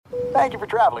Thank you for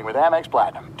traveling with Amex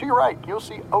Platinum. To your right, you'll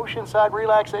see oceanside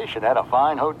relaxation at a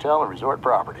fine hotel and resort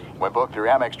property. When booked through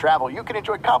Amex Travel, you can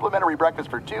enjoy complimentary breakfast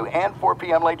for 2 and 4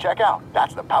 p.m. late checkout.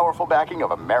 That's the powerful backing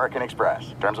of American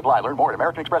Express. Terms apply. Learn more at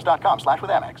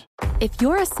americanexpress.com/withAmex. If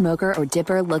you're a smoker or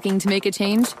dipper looking to make a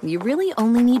change, you really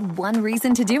only need one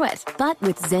reason to do it. But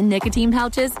with Zyn nicotine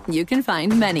pouches, you can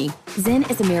find many. Zyn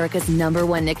is America's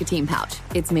 #1 nicotine pouch.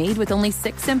 It's made with only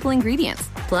 6 simple ingredients.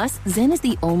 Plus, Zyn is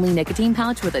the only nicotine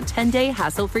pouch with a 10-day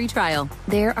hassle-free trial.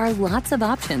 There are lots of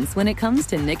options when it comes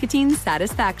to nicotine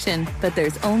satisfaction, but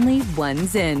there's only one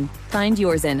Zyn. Find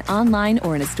your Zyn online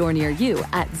or in a store near you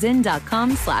at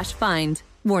zyn.com/find.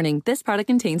 Warning, this product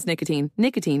contains nicotine.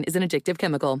 Nicotine is an addictive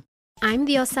chemical. I'm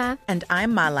Diosa. And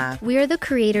I'm Mala. We're the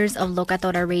creators of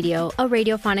Locatora Radio, a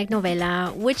radiophonic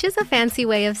novela, which is a fancy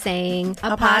way of saying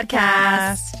a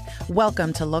podcast.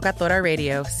 Welcome to Locatora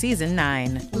Radio, Season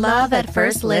 9. Love at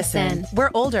first listen. We're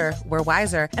older, we're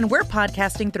wiser, and we're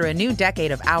podcasting through a new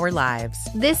decade of our lives.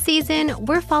 This season,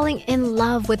 we're falling in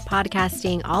love with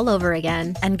podcasting all over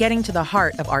again. And getting to the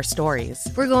heart of our stories.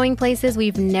 We're going places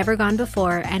we've never gone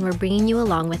before, and we're bringing you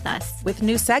along with us. With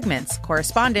new segments,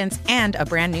 correspondence, and a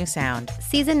brand new sound.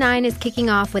 Season 9 is kicking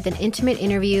off with an intimate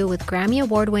interview with Grammy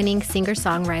Award-winning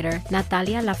singer-songwriter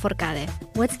Natalia Lafourcade.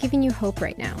 What's giving you hope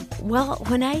right now? Well,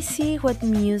 when I see what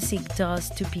music does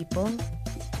to people,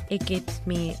 it gives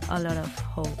me a lot of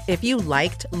hope. If you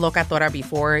liked Locatora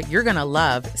before, you're going to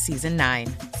love Season 9.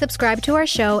 Subscribe to our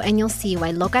show and you'll see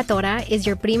why Locatora is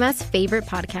your prima's favorite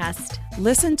podcast.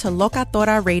 Listen to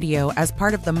Locatora Radio as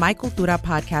part of the My Cultura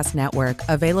Podcast Network,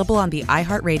 available on the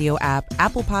iHeartRadio app,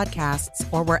 Apple Podcasts,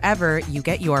 or wherever you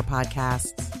get your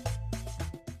podcasts.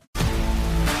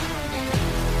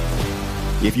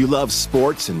 If you love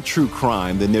sports and true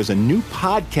crime, then there's a new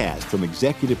podcast from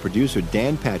executive producer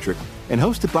Dan Patrick and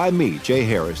hosted by me, Jay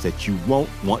Harris, that you won't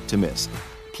want to miss.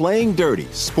 Playing Dirty: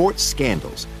 Sports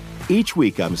Scandals. Each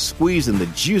week, I'm squeezing the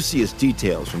juiciest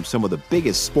details from some of the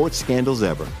biggest sports scandals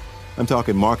ever. I'm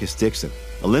talking Marcus Dixon,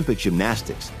 Olympic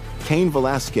gymnastics, Cain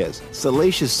Velasquez,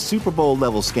 salacious Super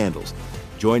Bowl-level scandals.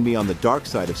 Join me on the dark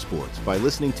side of sports by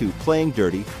listening to Playing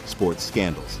Dirty: Sports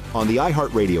Scandals on the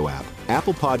iHeartRadio app,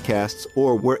 Apple Podcasts,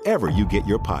 or wherever you get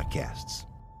your podcasts.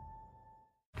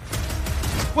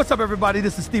 What's up, everybody?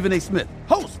 This is Stephen A. Smith,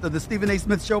 host of the Stephen A.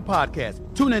 Smith Show podcast.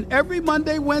 Tune in every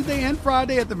Monday, Wednesday, and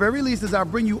Friday at the very least as I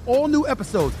bring you all new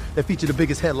episodes that feature the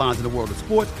biggest headlines in the world of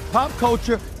sports, pop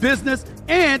culture, business,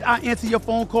 and I answer your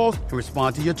phone calls and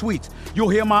respond to your tweets. You'll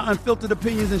hear my unfiltered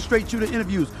opinions and straight-shooter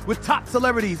interviews with top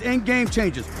celebrities and game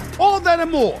changers. All that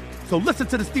and more. So listen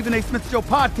to the Stephen A. Smith Show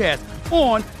podcast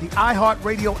on the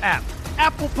iHeartRadio app,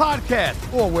 Apple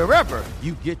Podcasts, or wherever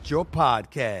you get your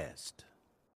podcast.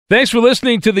 Thanks for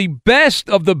listening to the Best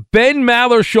of the Ben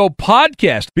Maller Show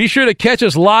podcast. Be sure to catch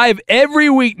us live every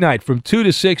weeknight from 2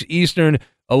 to 6 Eastern,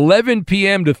 11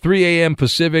 p.m. to 3 a.m.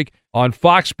 Pacific on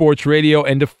Fox Sports Radio.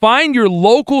 And to find your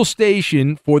local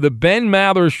station for the Ben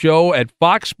Maller Show at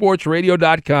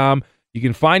foxsportsradio.com, you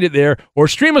can find it there, or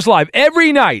stream us live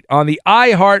every night on the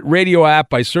iHeartRadio app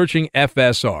by searching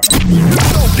FSR.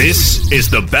 This is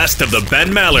the Best of the Ben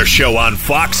Maller Show on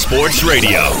Fox Sports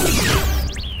Radio.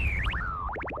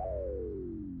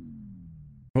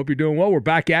 Hope you're doing well. We're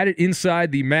back at it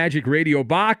inside the Magic Radio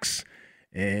box,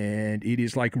 and it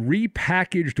is like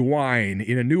repackaged wine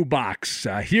in a new box.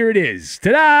 Here it is.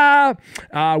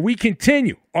 Ta-da! We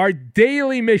continue our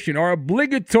daily mission, our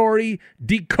obligatory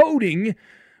decoding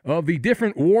of the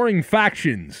different warring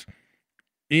factions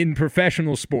in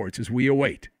professional sports as we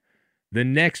await the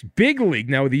next big league.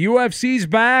 Now, the UFC's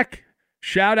back.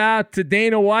 Shout out to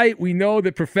Dana White. We know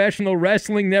that professional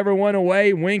wrestling never went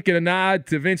away. Wink and a nod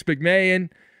to Vince McMahon.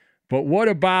 But what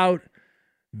about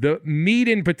the meat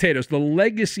and potatoes, the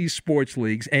legacy sports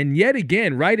leagues? And yet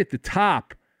again, right at the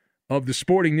top of the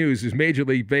sporting news is Major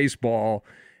League Baseball.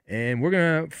 And we're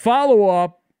going to follow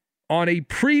up on a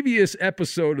previous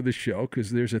episode of the show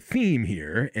because there's a theme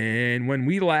here. And when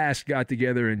we last got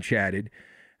together and chatted,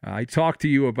 I talked to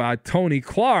you about Tony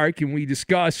Clark, and we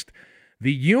discussed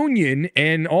the union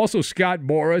and also Scott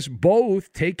Boras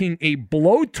both taking a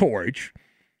blowtorch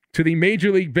to the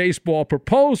Major League Baseball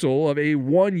proposal of a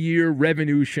one-year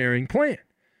revenue-sharing plan.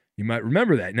 You might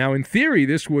remember that. Now, in theory,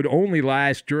 this would only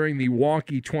last during the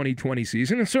wonky 2020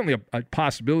 season, and certainly a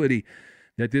possibility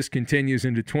that this continues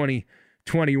into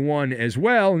 2021 as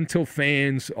well until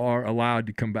fans are allowed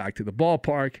to come back to the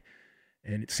ballpark.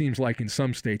 And it seems like in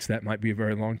some states that might be a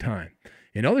very long time.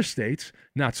 In other states,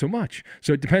 not so much.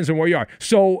 So it depends on where you are.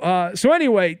 So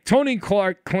anyway, Tony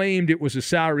Clark claimed it was a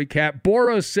salary cap.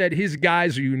 Boras said his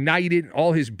guys are united,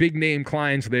 all his big-name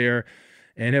clients there,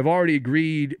 and have already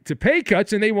agreed to pay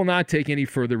cuts, and they will not take any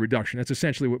further reduction. That's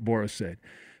essentially what Boras said.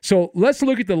 So let's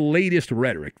look at the latest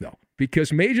rhetoric, though,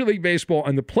 because Major League Baseball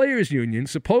and the Players Union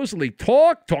supposedly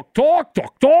talk. I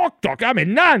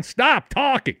mean, nonstop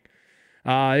talking.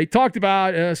 They talked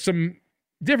about some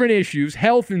different issues,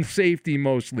 health and safety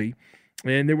mostly,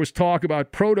 and there was talk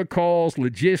about protocols,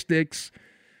 logistics,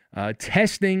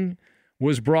 testing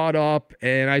was brought up,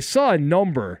 and I saw a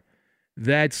number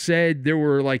that said there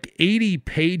were like 80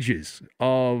 pages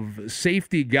of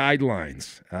safety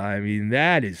guidelines. I mean,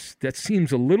 that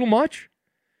seems a little much.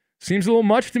 Seems a little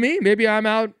much to me. Maybe I'm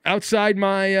outside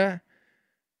my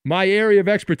area of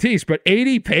expertise, but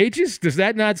 80 pages? Does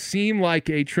that not seem like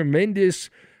a tremendous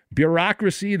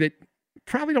bureaucracy that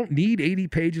probably don't need 80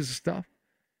 pages of stuff?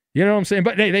 You know what I'm saying?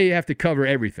 But they have to cover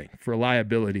everything for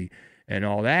liability and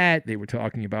all that. They were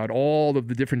talking about all of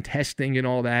the different testing and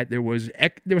all that. There was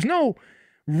no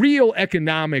real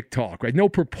economic talk, right? No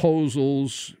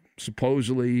proposals,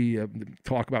 supposedly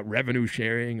talk about revenue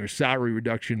sharing or salary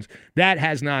reductions. That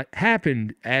has not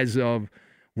happened as of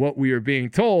what we are being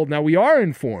told. Now, we are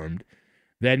informed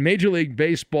that Major League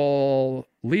Baseball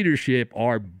leadership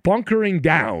are bunkering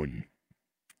down.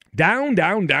 Down.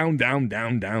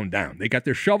 They got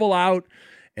their shovel out,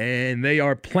 and they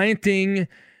are planting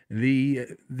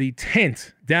the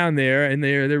tent down there, and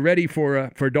they're ready for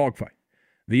a dogfight.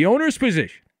 The owner's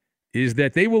position is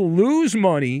that they will lose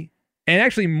money, and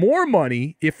actually more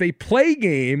money, if they play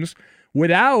games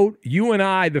without you and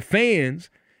I, the fans,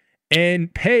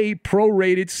 and pay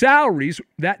prorated salaries.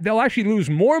 That they'll actually lose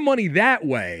more money that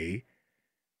way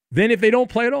than if they don't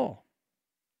play at all.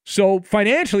 So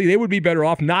financially, they would be better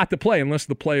off not to play unless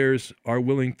the players are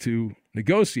willing to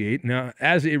negotiate. Now,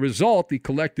 as a result, the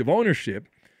collective ownership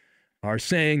are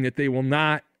saying that they will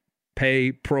not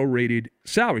pay prorated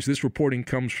salaries. This reporting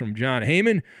comes from John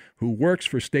Heyman, who works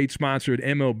for state-sponsored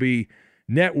MLB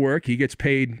Network. He gets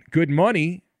paid good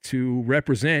money to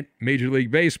represent Major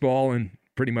League Baseball and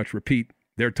pretty much repeat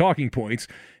their talking points.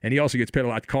 And he also gets paid a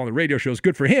lot to call on the radio shows.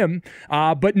 Good for him.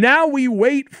 But now we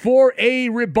wait for a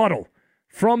rebuttal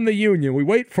from the union. We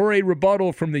wait for a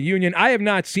rebuttal from the union. I have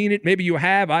not seen it. Maybe you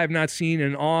have. I have not seen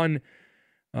an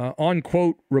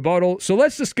on-quote rebuttal. So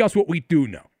let's discuss what we do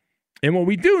know. And what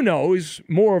we do know is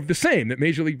more of the same, that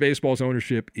Major League Baseball's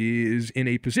ownership is in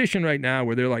a position right now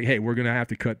where they're like, hey, we're going to have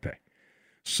to cut pay.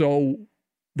 So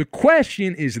the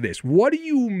question is this: what do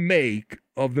you make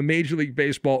of the Major League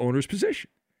Baseball owner's position?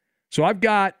 So I've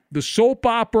got the soap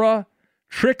opera,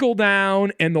 trickle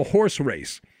down, and the horse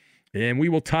race. And we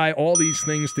will tie all these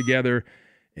things together,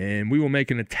 and we will make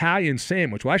an Italian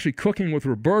sandwich. Well, actually, Cooking with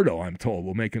Roberto, I'm told,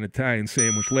 will make an Italian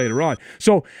sandwich later on.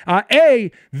 So,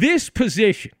 this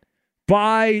position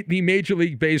by the Major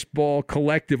League Baseball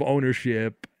collective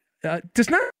ownership does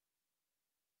not.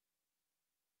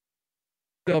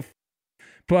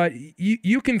 But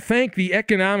you can thank the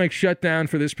economic shutdown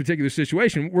for this particular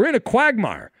situation. We're in a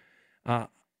quagmire.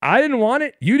 I didn't want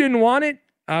it. You didn't want it.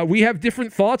 We have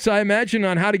different thoughts, I imagine,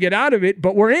 on how to get out of it,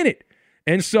 but we're in it.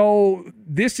 And so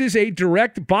this is a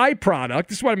direct byproduct.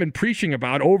 This is what I've been preaching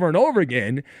about over and over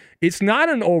again. It's not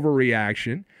an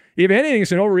overreaction. If anything,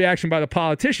 it's an overreaction by the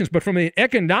politicians. But from an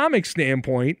economic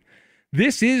standpoint,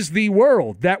 this is the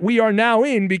world that we are now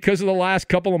in because of the last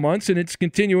couple of months, and it's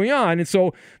continuing on. And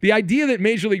so the idea that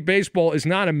Major League Baseball is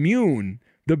not immune,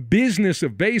 the business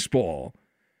of baseball,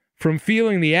 from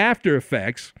feeling the after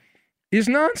effects is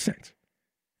nonsense.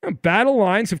 Battle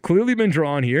lines have clearly been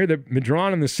drawn here. They've been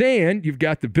drawn in the sand. You've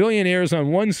got the billionaires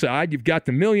on one side. You've got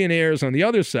the millionaires on the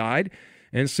other side.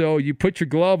 And so you put your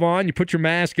glove on, you put your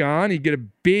mask on, you get a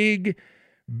big,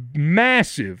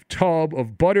 massive tub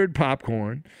of buttered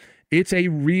popcorn. It's a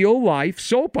real-life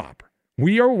soap opera.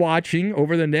 We are watching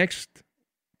over the next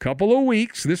couple of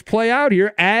weeks this play out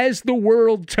here as the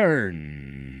world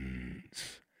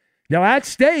turns. Now, at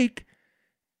stake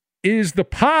is the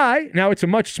pie. Now, it's a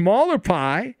much smaller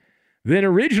pie than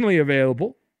originally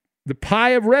available, the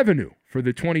pie of revenue for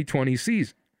the 2020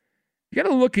 season. You got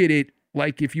to look at it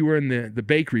like if you were in the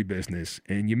bakery business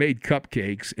and you made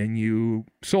cupcakes and you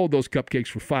sold those cupcakes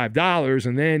for $5,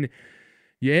 and then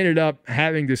you ended up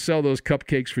having to sell those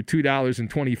cupcakes for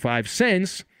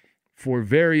 $2.25 for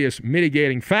various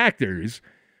mitigating factors.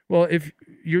 Well, if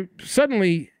you're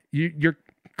suddenly your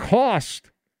costs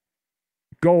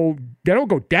they don't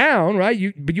go down,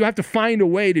 right? But you have to find a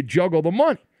way to juggle the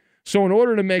money. So in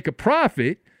order to make a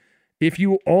profit, if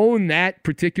you own that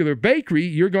particular bakery,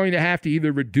 you're going to have to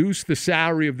either reduce the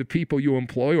salary of the people you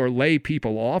employ or lay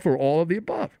people off or all of the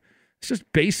above. It's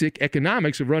just basic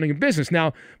economics of running a business.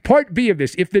 Now, part B of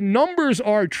this, if the numbers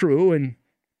are true, and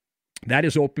that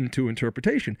is open to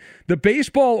interpretation, the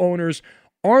baseball owners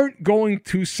aren't going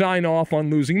to sign off on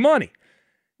losing money.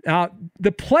 Now,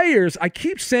 the players, I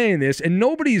keep saying this, and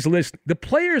nobody's listening. The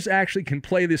players actually can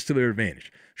play this to their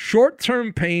advantage.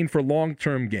 Short-term pain for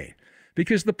long-term gain.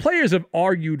 Because the players have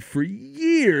argued for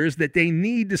years that they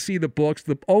need to see the books.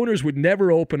 The owners would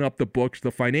never open up the books,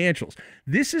 the financials.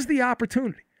 This is the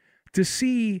opportunity to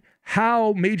see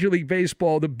how Major League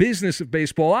Baseball, the business of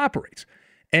baseball, operates.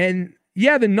 And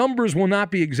yeah, the numbers will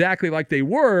not be exactly like they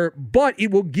were, but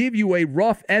it will give you a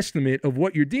rough estimate of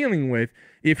what you're dealing with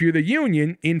if you're the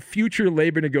union in future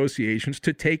labor negotiations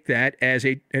to take that as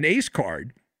an ace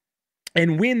card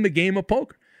and win the game of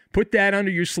poker. Put that under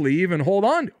your sleeve and hold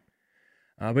on to it.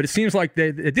 But it seems like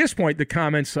at this point, the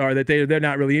comments are that they're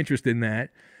not really interested in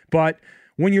that. But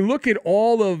when you look at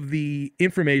all of the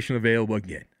information available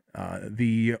again,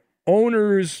 the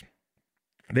owners,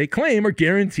 they claim, are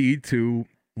guaranteed to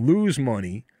lose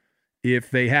money if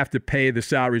they have to pay the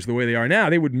salaries the way they are now.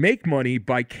 They would make money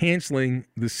by canceling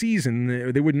the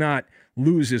season. They would not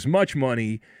lose as much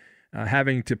money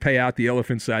having to pay out the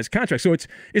elephant-sized contract. So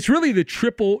it's really the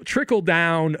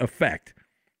trickle-down effect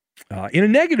in a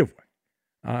negative way.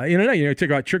 Talk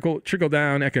about trickle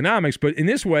down economics, but in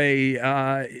this way,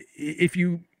 let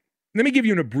me give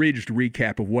you an abridged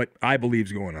recap of what I believe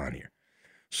is going on here.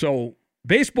 So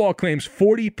baseball claims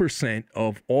 40%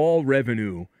 of all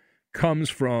revenue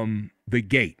comes from the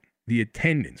gate, the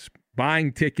attendance,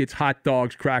 buying tickets, hot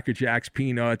dogs, Cracker Jacks,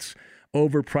 peanuts,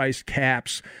 overpriced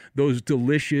caps, those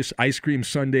delicious ice cream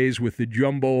sundaes with the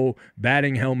jumbo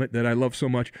batting helmet that I love so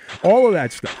much. All of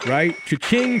that stuff, right?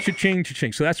 Cha-ching, cha-ching,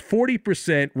 cha-ching. So that's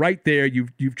 40% right there.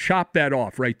 You've chopped that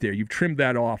off right there. You've trimmed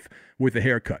that off with a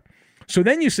haircut. So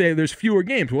then you say there's fewer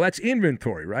games. Well, that's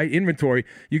inventory, right? Inventory.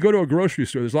 You go to a grocery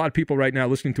store. There's a lot of people right now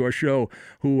listening to our show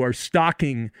who are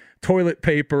stocking toilet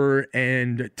paper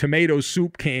and tomato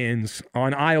soup cans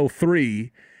on aisle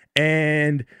 3,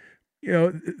 and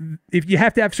if you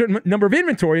have to have a certain number of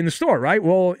inventory in the store, right?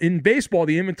 Well, in baseball,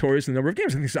 the inventory is the number of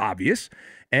games. I think it's obvious.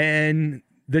 And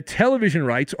the television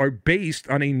rights are based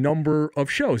on a number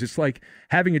of shows. It's like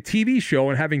having a TV show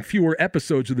and having fewer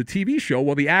episodes of the TV show.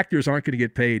 Well, the actors aren't going to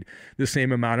get paid the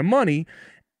same amount of money.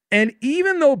 And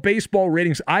even though baseball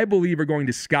ratings, I believe, are going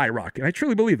to skyrocket, I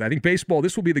truly believe that. I think baseball,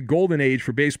 this will be the golden age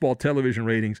for baseball television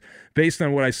ratings based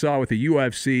on what I saw with the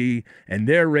UFC and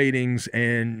their ratings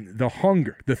and the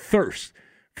hunger, the thirst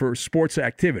for sports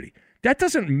activity. That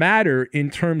doesn't matter in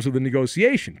terms of the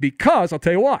negotiation because, I'll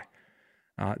tell you why.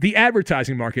 The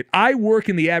advertising market. I work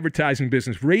in the advertising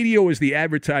business. Radio is the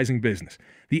advertising business.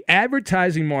 The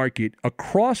advertising market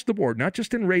across the board, not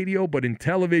just in radio, but in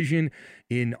television,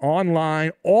 in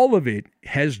online, all of it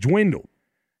has dwindled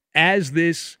as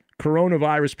this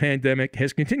coronavirus pandemic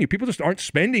has continued. People just aren't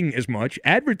spending as much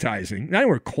advertising, not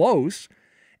anywhere close.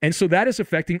 And so that is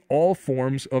affecting all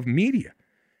forms of media.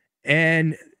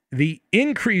 And the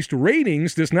increased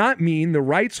ratings does not mean the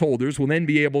rights holders will then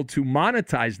be able to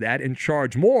monetize that and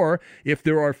charge more if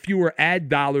there are fewer ad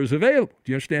dollars available.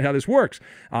 Do you understand how this works?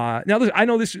 Now, listen, I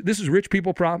know this is rich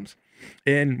people problems,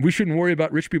 and we shouldn't worry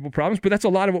about rich people problems, but that's a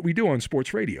lot of what we do on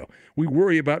sports radio. We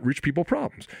worry about rich people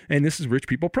problems, and this is rich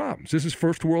people problems. This is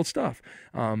first world stuff.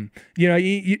 But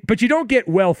you don't get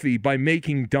wealthy by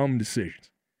making dumb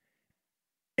decisions.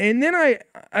 And then I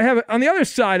have, on the other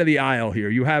side of the aisle here,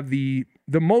 you have the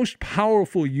most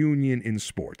powerful union in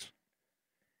sports.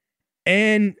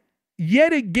 And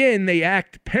yet again, they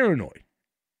act paranoid.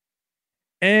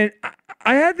 And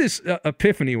I had this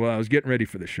epiphany while I was getting ready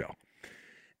for the show.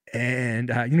 And,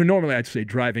 normally I'd say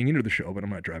driving into the show, but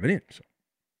I'm not driving in. So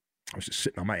I was just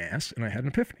sitting on my ass, and I had an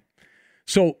epiphany.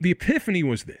 So the epiphany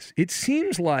was this. It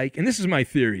seems like, and this is my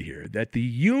theory here, that the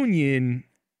union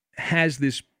has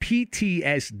this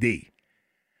PTSD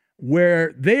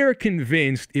where they are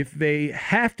convinced if they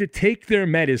have to take their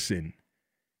medicine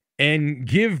and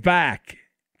give back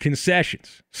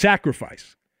concessions,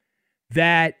 sacrifice,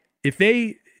 that if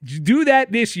they do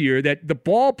that this year, that the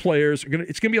ball players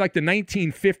it's going to be like the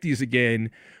 1950s again,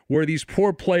 where these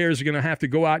poor players are going to have to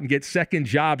go out and get second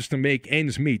jobs to make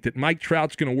ends meet, that Mike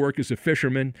Trout's going to work as a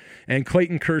fisherman, and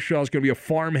Clayton Kershaw is going to be a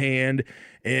farmhand,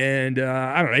 and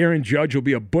Aaron Judge will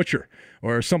be a butcher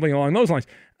or something along those lines.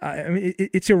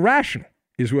 It's irrational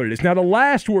is what it is. Now, the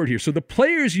last word here. So the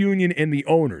players' union and the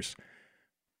owners,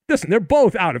 listen, they're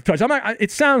both out of touch.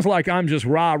 It sounds like I'm just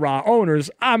rah-rah owners.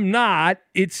 I'm not.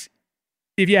 It's,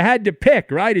 if you had to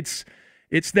pick, right,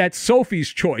 it's that Sophie's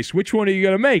choice. Which one are you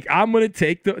going to make? I'm going to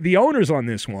take the owners on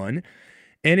this one.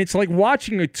 And it's like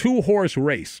watching a two-horse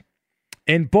race.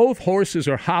 And both horses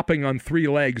are hopping on three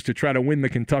legs to try to win the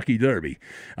Kentucky Derby.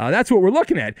 That's what we're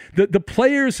looking at. The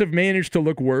players have managed to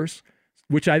look worse.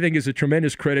 which I think is a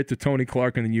tremendous credit to Tony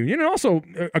Clark and the union, and also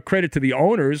a credit to the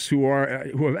owners who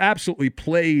have absolutely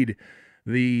played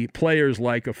the players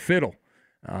like a fiddle.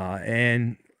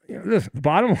 And the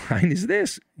bottom line is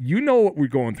this. You know what we're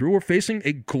going through. We're facing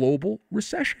a global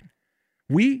recession.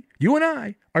 You and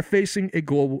I are facing a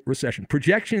global recession.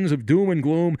 Projections of doom and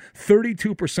gloom,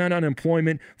 32%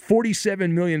 unemployment,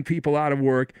 47 million people out of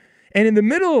work. And in the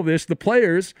middle of this, the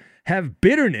players have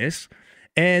bitterness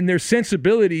and their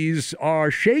sensibilities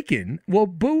are shaken. Well,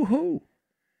 boo-hoo.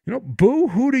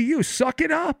 Boo-hoo to you. Suck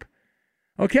it up.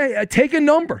 Okay, take a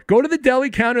number. Go to the deli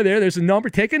counter there. There's a number.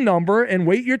 Take a number and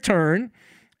wait your turn.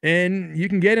 And you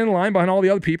can get in line behind all the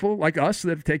other people like us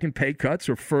that have taken pay cuts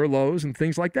or furloughs and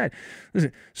things like that.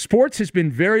 Listen, sports has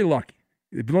been very lucky.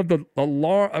 They've lived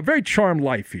a very charmed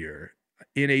life here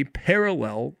in a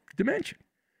parallel dimension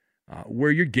where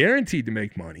you're guaranteed to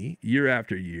make money year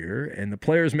after year, and the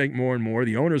players make more and more,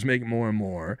 the owners make more and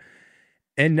more,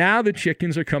 and now the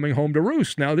chickens are coming home to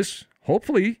roost. Now this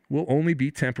hopefully will only be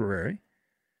temporary,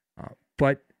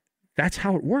 but that's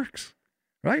how it works.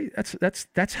 Right?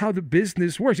 That's how the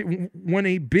business works. When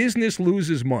a business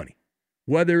loses money,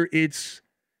 whether it's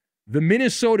the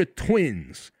Minnesota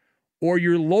Twins or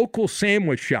your local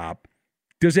sandwich shop,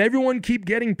 does everyone keep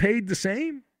getting paid the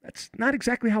same? That's not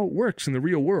exactly how it works in the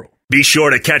real world. Be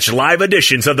sure to catch live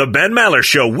editions of the Ben Maller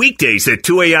Show weekdays at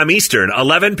 2 a.m. Eastern,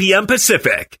 11 p.m.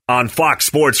 Pacific on Fox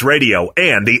Sports Radio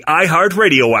and the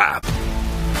iHeartRadio app.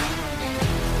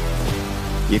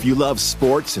 If you love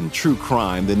sports and true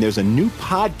crime, then there's a new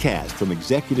podcast from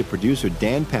executive producer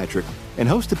Dan Patrick and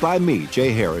hosted by me,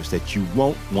 Jay Harris, that you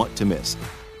won't want to miss.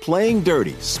 Playing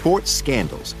Dirty: Sports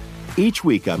Scandals. Each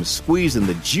week, I'm squeezing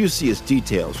the juiciest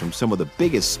details from some of the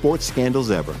biggest sports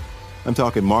scandals ever. I'm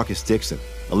talking Marcus Dixon,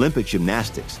 Olympic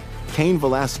gymnastics, Cain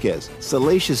Velasquez,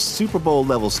 salacious Super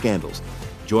Bowl-level scandals.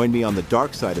 Join me on the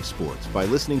dark side of sports by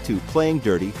listening to Playing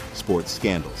Dirty: Sports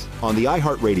Scandals on the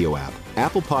iHeartRadio app,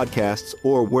 Apple Podcasts,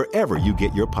 or wherever you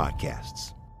get your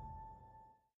podcasts.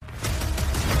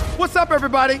 What's up,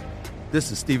 everybody?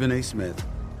 This is Stephen A. Smith.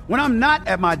 When I'm not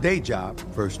at my day job,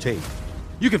 First Take,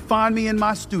 you can find me in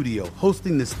my studio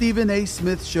hosting the Stephen A.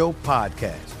 Smith Show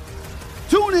podcast.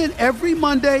 Tune in every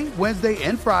Monday, Wednesday,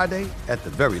 and Friday, at the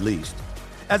very least,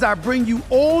 as I bring you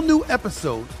all new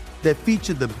episodes that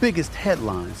feature the biggest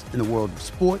headlines in the world of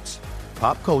sports,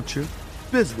 pop culture,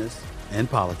 business, and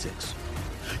politics.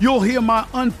 You'll hear my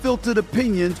unfiltered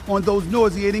opinions on those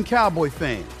nauseating Cowboy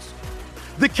fans,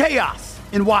 the chaos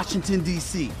in Washington,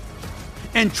 D.C.,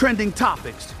 and trending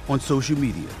topics on social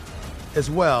media,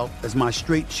 as well as my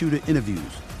straight shooter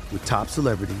interviews with top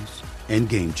celebrities and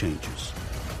game changers.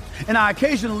 And I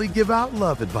occasionally give out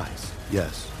love advice.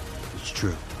 Yes, it's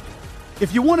true.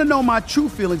 If you want to know my true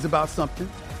feelings about something,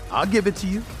 I'll give it to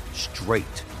you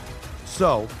straight.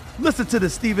 So, listen to the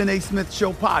Stephen A. Smith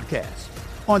Show podcast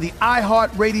on the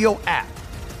iHeartRadio app,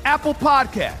 Apple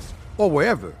Podcasts, or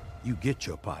wherever you get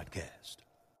your podcast.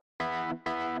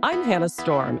 I'm Hannah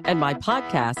Storm, and my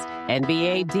podcast,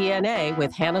 NBA DNA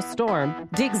with Hannah Storm,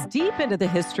 digs deep into the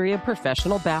history of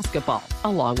professional basketball,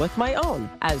 along with my own,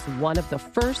 as one of the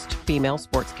first female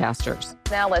sportscasters.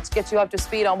 Now let's get you up to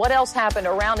speed on what else happened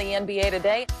around the NBA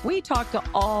today. We talk to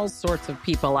all sorts of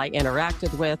people I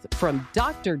interacted with, from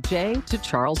Dr. J to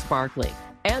Charles Barkley,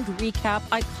 and recap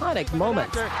iconic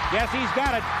moments. Yes, he's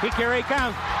got it. Here he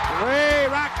comes. Way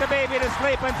rock the baby to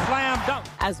sleep and slam dunk.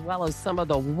 As well as some of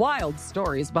the wild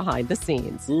stories behind the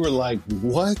scenes. We were like,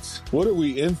 what? What are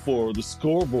we in for? The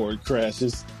scoreboard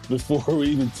crashes before we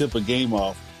even tip a game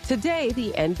off. Today,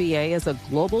 the NBA is a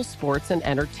global sports and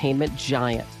entertainment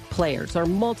giant. Players are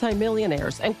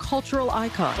multimillionaires and cultural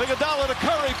icons. Iguodala to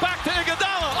Curry, back to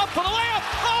Iguodala, up for the layup.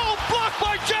 Oh, blocked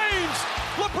by James.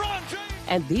 LeBron James.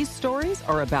 And these stories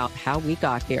are about how we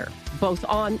got here, both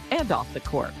on and off the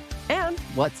court. And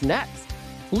what's next?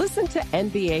 Listen to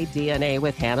NBA DNA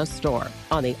with Hannah Storm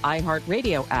on the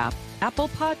iHeartRadio app, Apple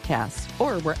Podcasts,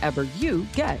 or wherever you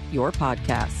get your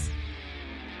podcasts.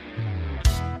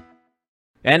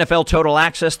 NFL Total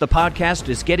Access, the podcast,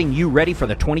 is getting you ready for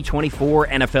the 2024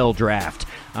 NFL Draft.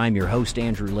 I'm your host,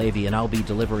 Andrew Levy, and I'll be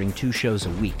delivering 2 shows a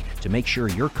week to make sure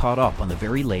you're caught up on the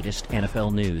very latest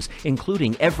NFL news,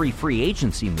 including every free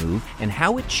agency move and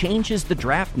how it changes the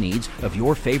draft needs of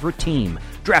your favorite team.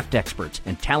 Draft experts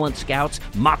and talent scouts,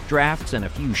 mock drafts, and a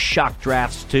few shock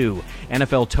drafts, too.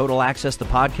 NFL Total Access, the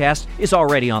podcast, is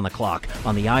already on the clock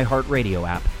on the iHeartRadio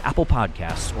app, Apple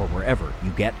Podcasts, or wherever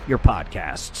you get your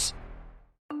podcasts.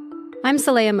 I'm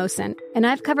Saleha Mohsen, and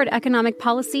I've covered economic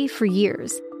policy for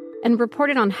years and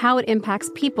reported on how it impacts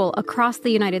people across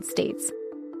the United States.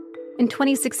 In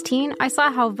 2016, I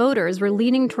saw how voters were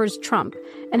leaning towards Trump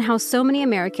and how so many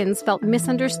Americans felt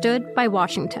misunderstood by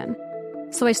Washington.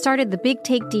 So I started the Big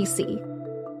Take DC.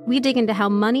 We dig into how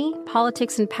money,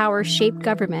 politics, and power shape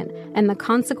government and the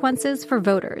consequences for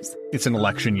voters. It's an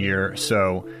election year,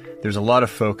 so there's a lot of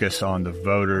focus on the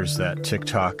voters that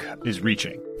TikTok is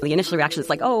reaching. The initial reaction is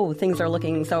like, oh, things are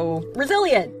looking so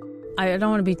resilient. I don't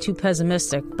want to be too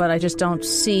pessimistic, but I just don't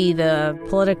see the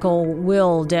political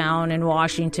will down in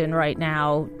Washington right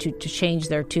now to change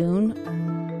their tune.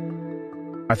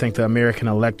 I think the American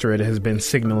electorate has been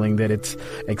signaling that it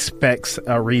expects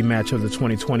a rematch of the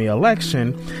 2020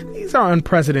 election. These are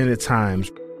unprecedented times.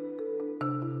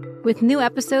 With new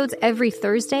episodes every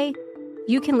Thursday,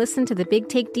 you can listen to the Big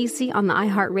Take DC on the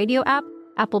iHeartRadio app,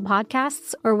 Apple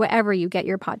Podcasts, or wherever you get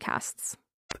your podcasts.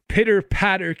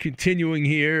 Pitter-patter continuing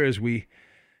here as we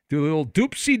do a little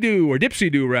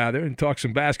dipsy-do rather, and talk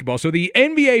some basketball. So the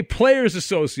NBA Players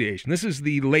Association, this is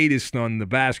the latest on the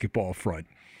basketball front,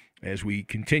 as we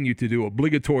continue to do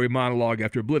obligatory monologue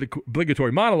after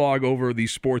obligatory monologue over the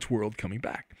sports world coming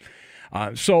back.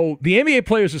 So the NBA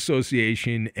Players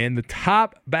Association and the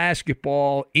top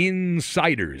basketball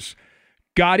insiders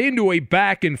got into a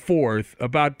back and forth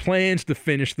about plans to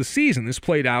finish the season. This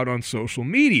played out on social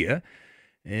media,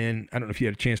 and I don't know if you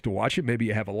had a chance to watch it. Maybe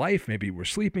you have a life. Maybe you were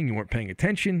sleeping. You weren't paying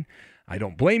attention. I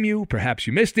don't blame you. Perhaps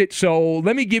you missed it. So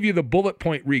let me give you the bullet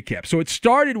point recap. So it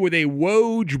started with a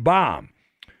Woj bomb.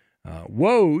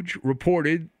 Woj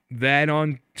reported that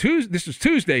on Tuesday, this was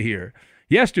Tuesday here,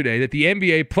 yesterday, that the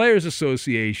NBA Players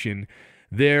Association,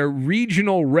 their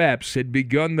regional reps had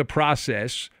begun the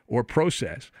process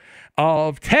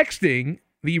of texting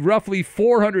the roughly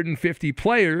 450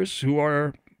 players who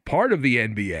are part of the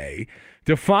NBA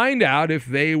to find out if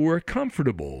they were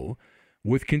comfortable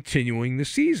with continuing the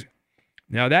season.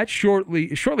 Now, that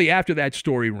shortly after that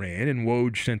story ran, and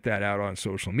Woj sent that out on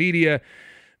social media,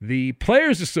 the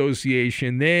Players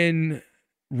Association, then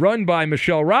run by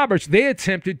Michelle Roberts, they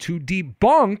attempted to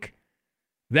debunk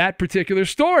that particular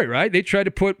story, right? They tried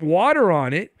to put water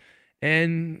on it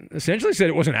and essentially said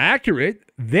it wasn't accurate.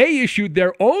 They issued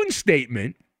their own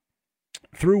statement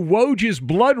through Woj's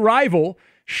blood rival,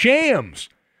 Shams,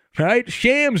 right?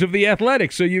 Shams of The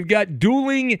Athletic. So you've got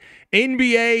dueling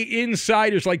NBA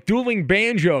insiders, like dueling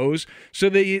banjos. So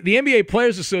the NBA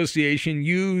Players Association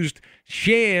used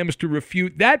Shams to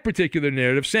refute that particular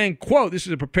narrative, saying, quote, this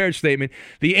is a prepared statement,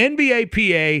 the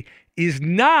NBAPA is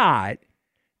not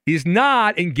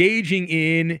engaging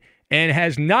in and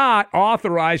has not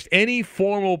authorized any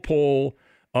formal poll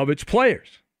of its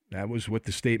players. That was what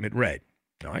the statement read.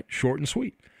 All right, short and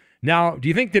sweet. Now, do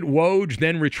you think that Woj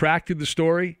then retracted the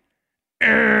story?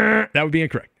 That would be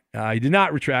incorrect. He did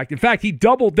not retract. In fact, he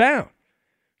doubled down.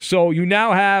 So you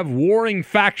now have warring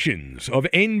factions of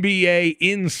NBA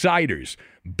insiders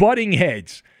butting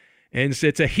heads. And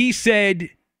it's a he said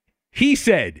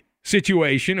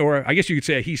situation, or I guess you could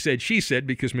say a he said, she said,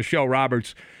 because Michelle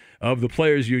Roberts of the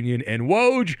Players Union and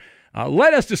Woj.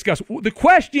 Let us discuss. The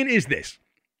question is this.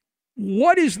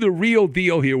 What is the real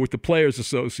deal here with the Players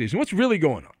Association? What's really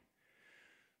going on?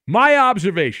 My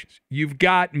observations, you've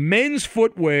got men's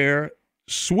footwear,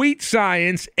 sweet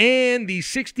science, and the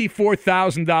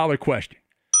 $64,000 question.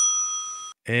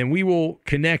 And we will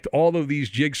connect all of these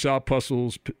jigsaw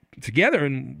puzzles together,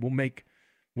 and we'll make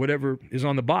whatever is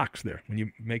on the box there. When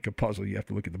you make a puzzle, you have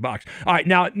to look at the box. All right,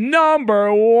 now,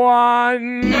 number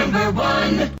one.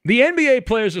 The NBA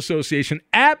Players Association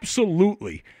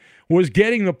absolutely was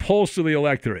getting the pulse of the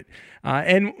electorate.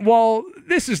 And while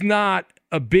this is not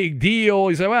a big deal,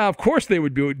 he said, well, of course they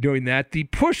would be doing that. The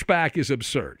pushback is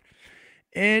absurd.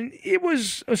 And it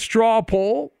was a straw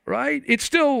poll, right? It's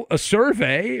still a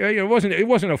survey. It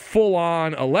wasn't a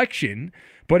full-on election,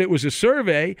 but it was a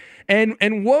survey. And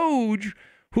Woj,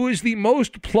 who is the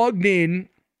most plugged-in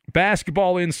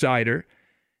basketball insider,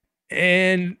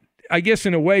 and I guess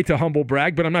in a way to humble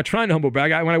brag, but I'm not trying to humble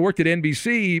brag. When I worked at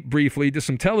NBC briefly, did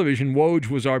some television, Woj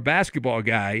was our basketball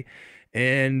guy.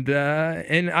 And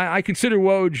I consider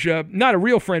Woj not a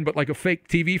real friend, but like a fake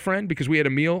TV friend, because we had a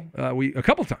meal a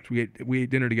couple of times. We ate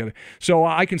dinner together. So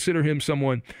I consider him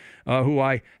someone who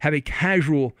I have a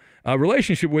casual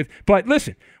relationship with. But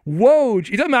listen,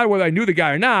 Woj, it doesn't matter whether I knew the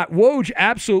guy or not, Woj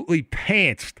absolutely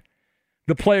pantsed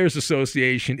the Players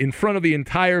Association in front of the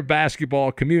entire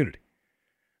basketball community.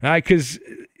 Because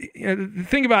the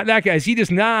thing about that guy is he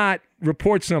does not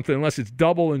report something unless it's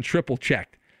double and triple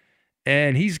checked.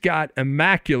 And he's got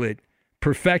immaculate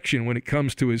perfection when it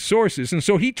comes to his sources. And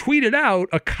so he tweeted out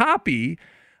a copy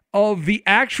of the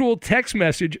actual text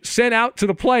message sent out to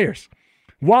the players.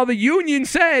 While the union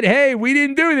said, hey, we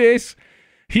didn't do this,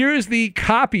 Here is the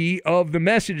copy of the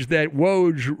message that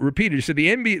Woj repeated. He said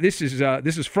the NBA. This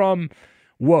is from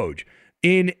Woj.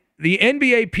 In the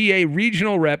NBA PA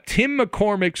regional rep Tim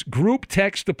McCormick's group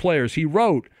text to players, he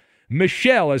wrote,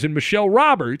 Michelle, as in Michelle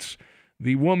Roberts,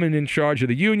 the woman in charge of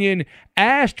the union,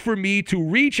 asked for me to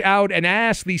reach out and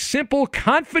ask the simple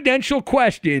confidential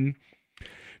question,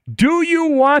 do you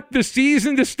want the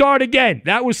season to start again?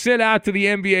 That was sent out to the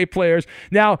NBA players.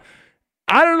 Now,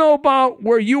 I don't know about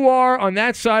where you are on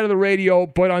that side of the radio,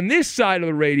 but on this side of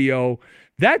the radio,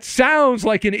 that sounds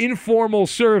like an informal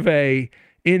survey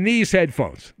in these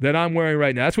headphones that I'm wearing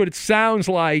right now. That's what it sounds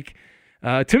like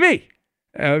to me.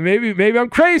 Maybe I'm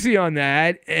crazy on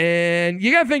that. And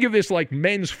you got to think of this like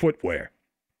men's footwear.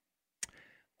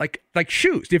 Like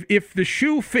shoes. If the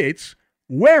shoe fits,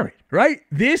 wear it, right?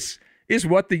 This is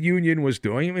what the union was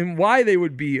doing. I mean, why they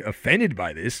would be offended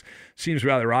by this seems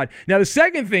rather odd. Now, the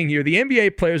second thing here, the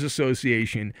NBA Players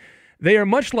Association, they are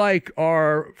much like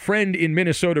our friend in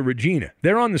Minnesota, Regina.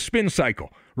 They're on the spin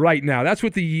cycle right now. That's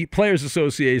what the Players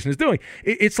Association is doing.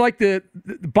 It's like the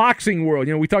boxing world.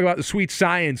 You know, we talk about the sweet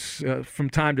science from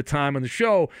time to time on the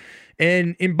show.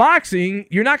 And in boxing,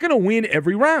 you're not going to win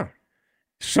every round.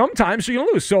 Sometimes you're going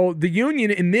to lose. So the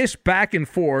union in this back and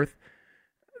forth,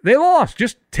 they lost.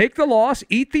 Just take the loss,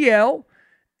 eat the L,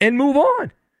 and move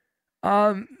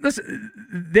on. Listen,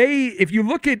 if you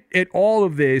look at all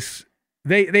of this,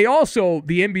 they also,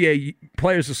 the NBA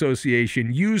Players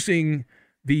Association, using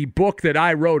the book that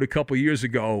I wrote a couple years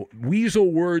ago,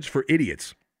 Weasel Words for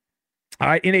Idiots.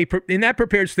 In that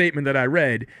prepared statement that I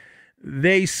read,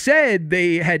 they said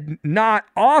they had not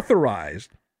authorized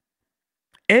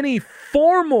any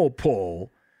formal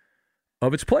poll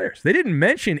of its players. They didn't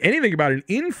mention anything about an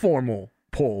informal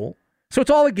poll, so it's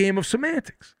all a game of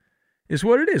semantics, is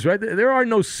what it is, right? There are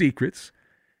no secrets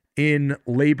in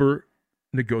labor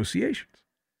negotiations.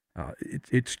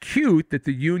 It's cute that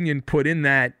the union put in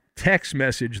that text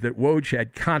message that Woj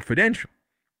had confidential.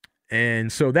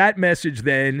 And so that message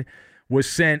then was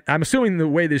sent. I'm assuming the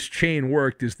way this chain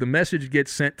worked is the message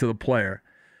gets sent to the player.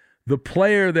 The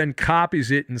player then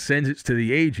copies it and sends it to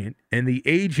the agent, and the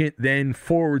agent then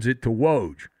forwards it to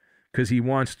Woj because he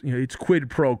wants, it's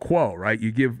quid pro quo, right?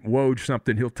 You give Woj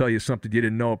something, he'll tell you something you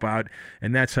didn't know about,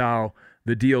 and that's how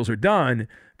the deals are done.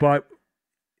 But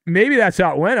maybe that's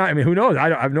how it went. I mean, who knows? I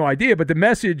have no idea. But the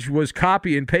message was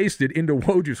copy and pasted into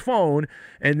Woj's phone,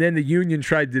 and then the union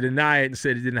tried to deny it and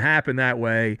said it didn't happen that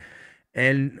way.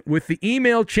 And with the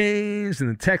email chains and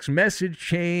the text message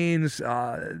chains,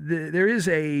 there is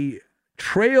a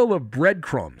trail of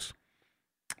breadcrumbs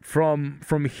from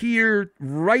here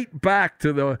right back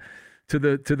to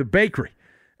the bakery,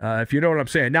 if you know what I'm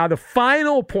saying. Now, the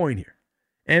final point here,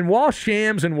 and while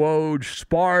Shams and Woj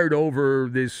sparred over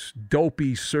this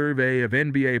dopey survey of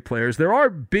NBA players, there are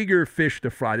bigger fish to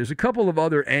fry. There's a couple of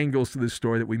other angles to this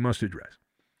story that we must address.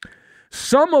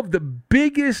 Some of the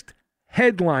biggest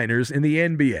headliners in the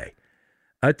NBA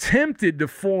attempted to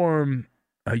form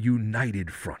a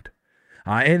united front.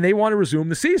 And they want to resume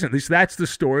the season. At least that's the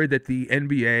story that the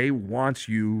NBA wants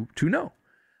you to know.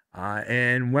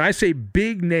 And when I say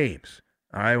big names,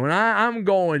 all right, when I'm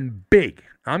going big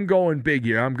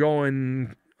here. I'm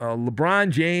going LeBron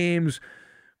James,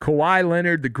 Kawhi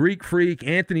Leonard, the Greek Freak,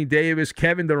 Anthony Davis,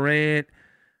 Kevin Durant,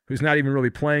 who's not even really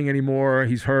playing anymore.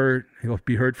 He's hurt. He'll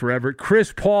be hurt forever.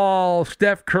 Chris Paul,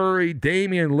 Steph Curry,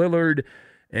 Damian Lillard,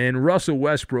 and Russell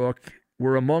Westbrook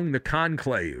were among the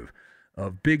conclave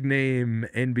of big-name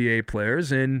NBA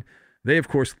players. And they, of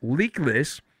course, leaked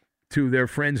this to their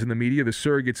friends in the media, the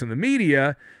surrogates in the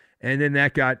media, and then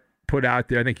that got put out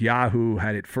there. I think Yahoo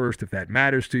had it first, if that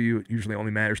matters to you. It usually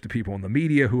only matters to people in the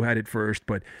media who had it first,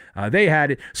 but they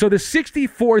had it. So the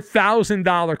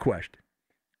 $64,000 question.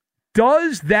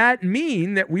 Does that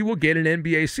mean that we will get an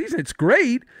NBA season? It's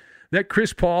great that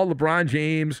Chris Paul, LeBron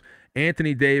James,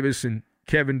 Anthony Davis, and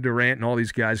Kevin Durant and all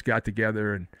these guys got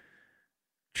together and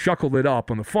chuckled it up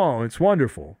on the phone. It's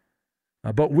wonderful.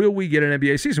 But will we get an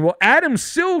NBA season? Well, Adam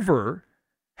Silver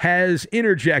has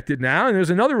interjected now, and there's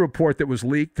another report that was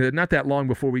leaked not that long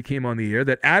before we came on the air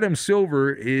that Adam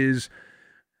Silver is,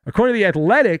 according to The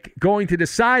Athletic, going to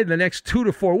decide in the next 2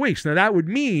 to 4 weeks. Now, that would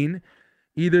mean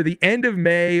either the end of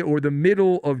May or the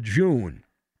middle of June.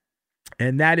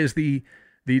 And that is the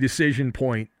decision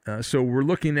point. So we're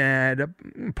looking at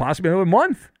possibly another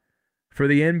month for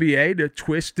the NBA to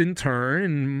twist and turn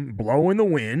and blow in the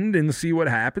wind and see what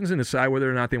happens and decide whether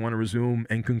or not they want to resume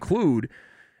and conclude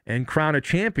and crown a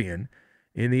champion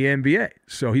in the NBA.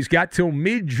 So he's got till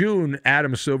mid-June,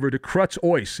 Adam Silver, to krutz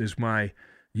ois, as my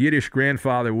Yiddish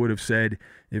grandfather would have said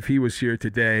if he was here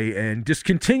today, and just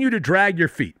continue to drag your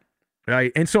feet.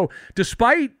 Right. And so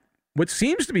despite what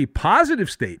seems to be positive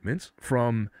statements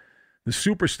from the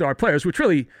superstar players, which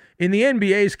really, in the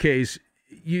NBA's case,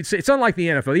 you'd say it's unlike the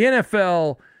NFL. The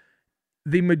NFL,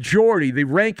 the majority, the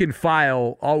rank and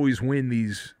file always win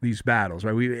these battles,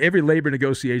 right? Every labor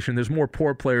negotiation, there's more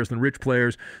poor players than rich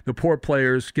players. The poor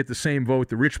players get the same vote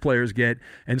the rich players get,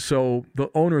 and so the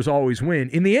owners always win.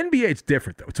 In the NBA, it's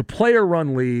different, though. It's a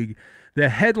player-run league. The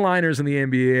headliners in the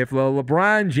NBA, if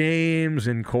LeBron James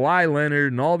and Kawhi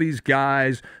Leonard and all these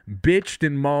guys bitched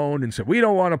and moaned and said, we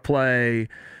don't want to play,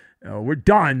 we're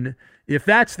done. If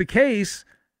that's the case,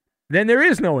 then there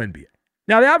is no NBA.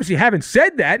 Now, they obviously haven't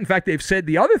said that. In fact, they've said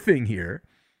the other thing here.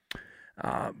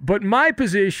 But my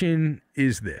position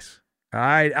is this.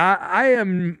 I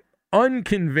am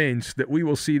unconvinced that we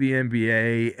will see the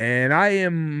NBA, and I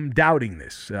am doubting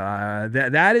this.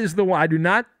 That is the one. I do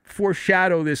not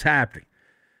foreshadow this happening.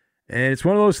 And it's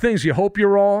one of those things, you hope you're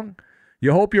wrong.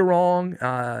 You hope you're wrong.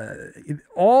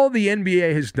 All the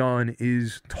NBA has done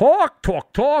is talk.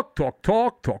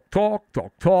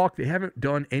 They haven't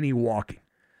done any walking.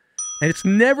 And it's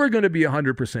never going to be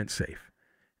 100% safe.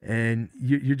 And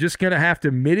you're just going to have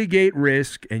to mitigate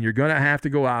risk, and you're going to have to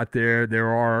go out there. There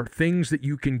are things that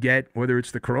you can get, whether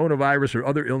it's the coronavirus or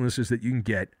other illnesses that you can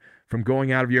get from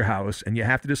going out of your house, and you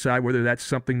have to decide whether that's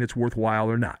something that's worthwhile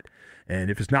or not.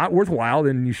 And if it's not worthwhile,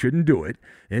 then you shouldn't do it.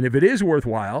 And if it is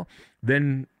worthwhile,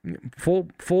 then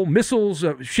full missiles,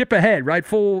 ship ahead, right?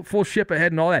 Full ship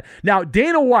ahead and all that. Now,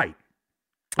 Dana White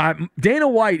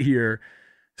here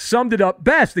summed it up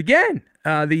best. Again,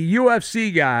 the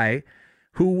UFC guy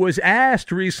who was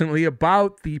asked recently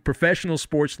about the professional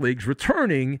sports leagues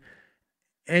returning,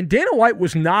 and Dana White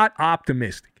was not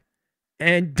optimistic.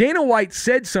 And Dana White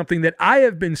said something that I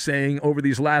have been saying over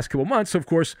these last couple months. Of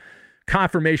course,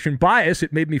 confirmation bias,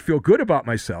 it made me feel good about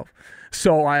myself.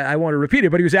 So I want to repeat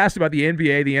it. But he was asked about the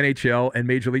NBA, the NHL, and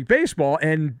Major League Baseball,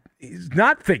 and he does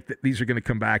not think that these are going to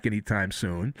come back anytime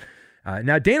soon.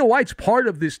 Now, Dana White's part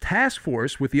of this task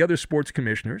force with the other sports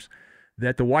commissioners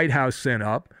that the White House set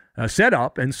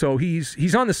up, and so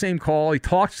he's on the same call. He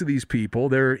talks to these people.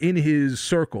 They're in his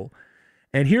circle.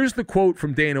 And here's the quote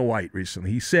from Dana White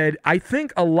recently. He said, I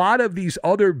think a lot of these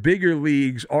other bigger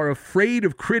leagues are afraid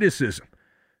of criticism.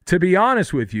 To be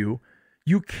honest with you,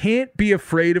 you can't be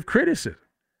afraid of criticism.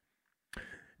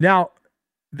 Now,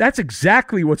 that's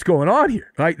exactly what's going on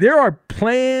here. Right? There are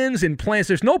plans and plans.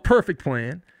 There's no perfect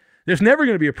plan. There's never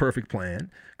going to be a perfect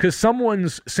plan because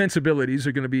someone's sensibilities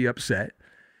are going to be upset.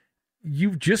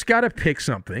 You've just got to pick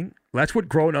something. That's what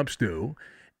grown-ups do.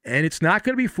 And it's not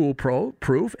going to be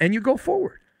foolproof, and you go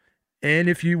forward. And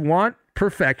if you want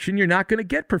perfection, you're not going to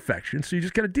get perfection, so you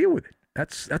just got to deal with it.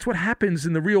 That's what happens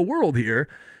in the real world here.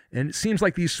 And it seems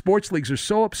like these sports leagues are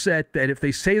so upset that if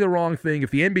they say the wrong thing, if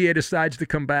the NBA decides to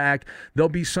come back, there'll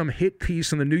be some hit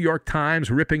piece in the New York Times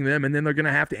ripping them, and then they're going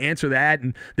to have to answer that,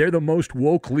 and they're the most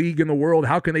woke league in the world.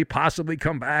 How can they possibly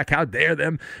come back? How dare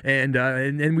them?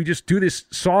 And we just do this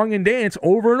song and dance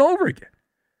over and over again.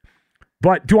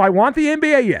 But do I want the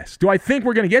NBA? Yes. Do I think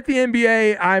we're going to get the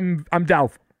NBA? I'm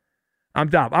doubtful.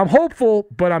 I'm hopeful,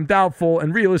 but I'm doubtful,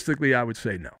 and realistically, I would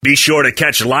say no. Be sure to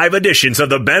catch live editions of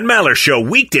The Ben Maller Show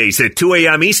weekdays at 2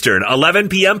 a.m. Eastern, 11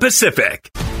 p.m. Pacific.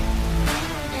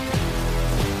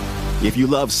 If you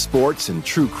love sports and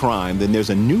true crime, then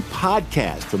there's a new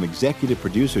podcast from executive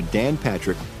producer Dan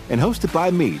Patrick and hosted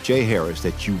by me, Jay Harris,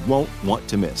 that you won't want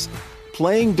to miss.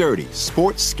 Playing Dirty: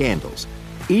 Sports Scandals.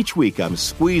 Each week, I'm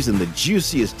squeezing the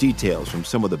juiciest details from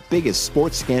some of the biggest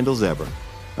sports scandals ever.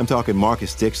 I'm talking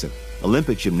Marcus Dixon,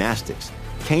 Olympic gymnastics,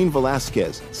 Cain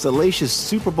Velasquez, salacious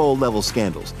Super Bowl-level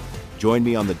scandals. Join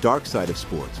me on the dark side of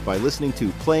sports by listening to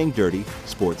Playing Dirty: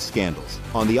 Sports Scandals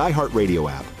on the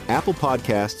iHeartRadio app, Apple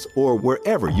Podcasts, or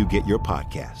wherever you get your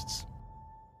podcasts.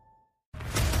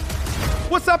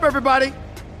 What's up, everybody?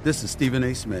 This is Stephen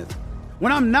A. Smith.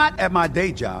 When I'm not at my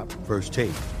day job, First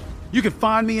Take, you can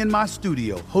find me in my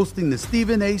studio hosting the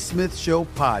Stephen A. Smith Show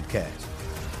podcast.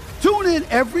 Tune in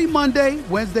every Monday,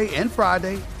 Wednesday, and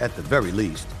Friday, at the very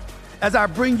least, as I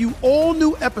bring you all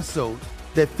new episodes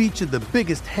that feature the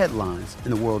biggest headlines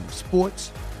in the world of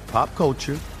sports, pop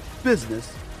culture,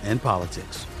 business, and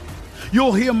politics.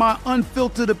 You'll hear my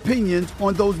unfiltered opinions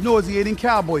on those nauseating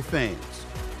Cowboy fans,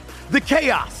 the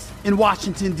chaos in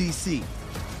Washington, D.C.,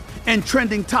 and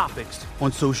trending topics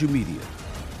on social media,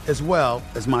 as well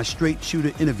as my straight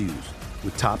shooter interviews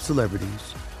with top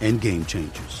celebrities and game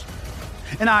changers.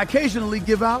 And I occasionally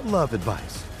give out love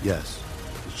advice. Yes,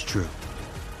 it's true.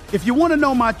 If you want to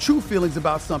know my true feelings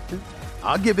about something,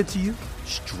 I'll give it to you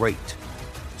straight.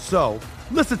 So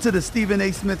listen to the Stephen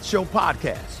A. Smith Show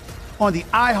podcast on the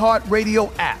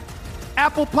iHeartRadio app,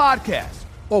 Apple Podcasts,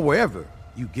 or wherever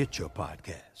you get your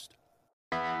podcast.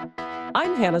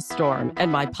 I'm Hannah Storm,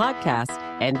 and my podcast,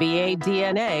 NBA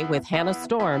DNA with Hannah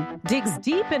Storm, digs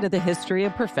deep into the history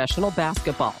of professional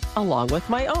basketball, along with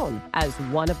my own, as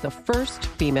one of the first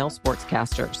female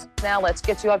sportscasters. Now let's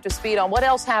get you up to speed on what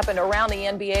else happened around the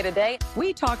NBA today.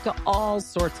 We talk to all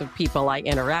sorts of people I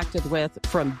interacted with,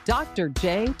 from Dr.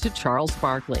 J to Charles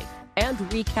Barkley, and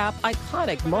recap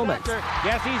iconic moments.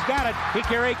 Yes, he's got it.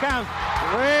 Here he comes.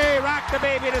 Way rock the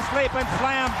baby to sleep and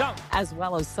slam dunk. As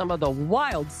well as some of the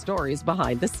wild stories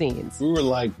behind the scenes. We were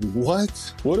like,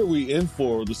 what? What are we in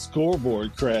for? The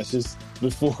scoreboard crashes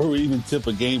before we even tip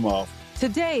a game off.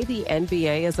 Today, the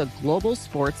NBA is a global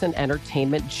sports and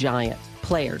entertainment giant.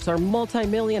 Players are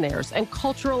multimillionaires and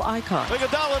cultural icons.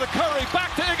 Iguodala to Curry,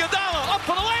 back to Iguodala, up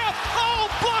for the layup.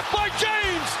 Oh, blocked by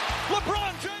James.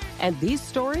 LeBron James. And these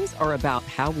stories are about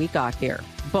how we got here,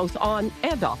 both on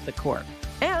and off the court.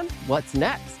 And what's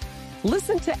next?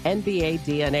 Listen to NBA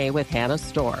DNA with Hannah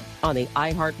Storm on the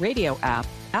iHeartRadio app,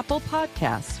 Apple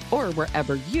Podcasts, or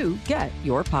wherever you get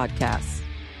your podcasts.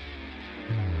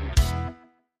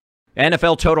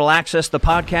 NFL Total Access, the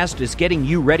podcast, is getting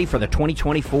you ready for the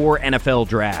 2024 NFL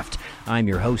Draft. I'm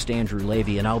your host, Andrew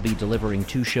Levy, and I'll be delivering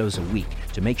 2 shows a week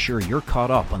to make sure you're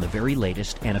caught up on the very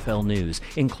latest NFL news,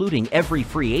 including every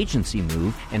free agency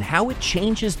move and how it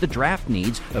changes the draft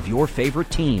needs of your favorite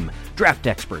team. Draft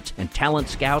experts and talent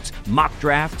scouts, mock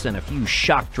drafts, and a few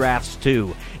shock drafts,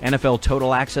 too. NFL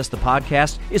Total Access, the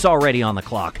podcast, is already on the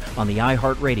clock on the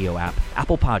iHeartRadio app,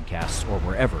 Apple Podcasts, or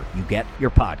wherever you get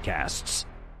your podcasts.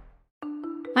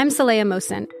 I'm Saleha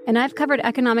Mohsen, and I've covered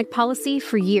economic policy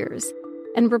for years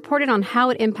and reported on how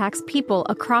it impacts people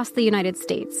across the United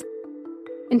States.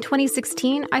 In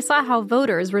 2016, I saw how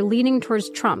voters were leaning towards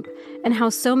Trump and how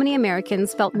so many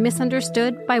Americans felt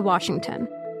misunderstood by Washington.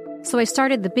 So I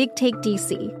started the Big Take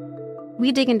DC.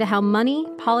 We dig into how money,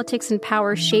 politics, and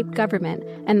power shape government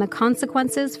and the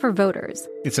consequences for voters.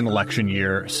 It's an election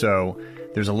year, so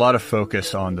there's a lot of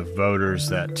focus on the voters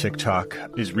that TikTok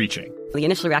is reaching. The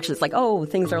initial reaction is like, oh,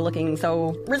 things are looking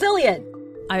so resilient.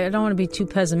 I don't want to be too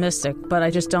pessimistic, but I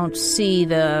just don't see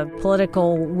the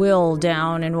political will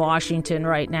down in Washington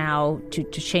right now to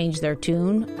change their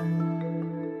tune.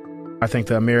 I think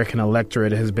the American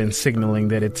electorate has been signaling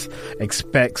that it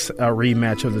expects a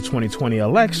rematch of the 2020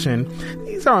 election.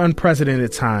 These are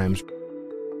unprecedented times.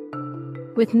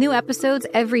 With new episodes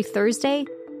every Thursday,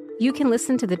 you can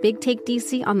listen to the Big Take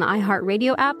DC on the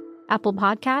iHeartRadio app, Apple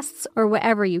Podcasts, or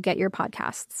wherever you get your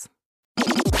podcasts.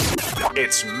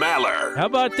 It's Maller. How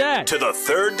about that? To the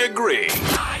third degree.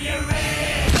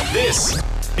 This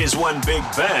is when Big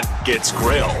Ben gets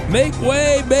grilled. Make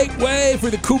way for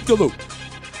the Kook-a-Loop.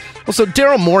 Well, so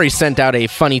Daryl Morey sent out a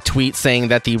funny tweet saying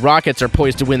that the Rockets are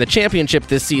poised to win the championship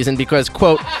this season because,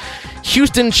 quote,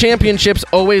 Houston championships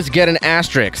always get an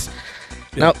asterisk.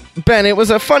 Now, Ben, it was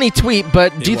a funny tweet,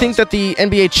 but do you think that the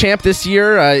NBA champ this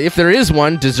year, if there is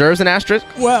one, deserves an asterisk?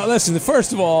 Well, listen,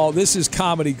 first of all, this is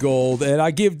comedy gold, and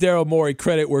I give Daryl Morey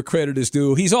credit where credit is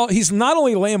due. He's not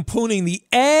only lampooning the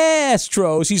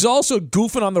Astros, he's also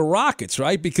goofing on the Rockets,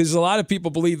 right? Because a lot of people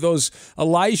believe those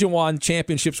Olajuwon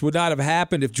championships would not have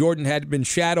happened if Jordan had been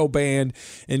shadow banned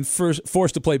and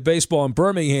forced to play baseball in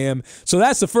Birmingham. So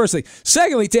that's the first thing.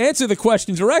 Secondly, to answer the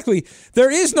question directly,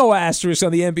 there is no asterisk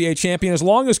on the NBA champion. As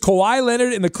long as Kawhi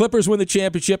Leonard and the Clippers win the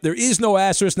championship, there is no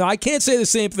asterisk. Now, I can't say the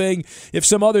same thing if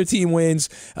some other team wins.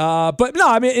 But no,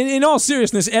 I mean, in all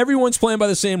seriousness, everyone's playing by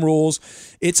the same rules.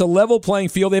 It's a level playing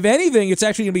field. If anything, it's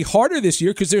actually going to be harder this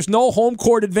year because there's no home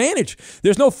court advantage.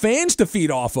 There's no fans to feed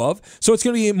off of. So it's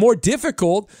going to be more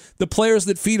difficult, the players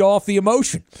that feed off the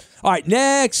emotion. All right,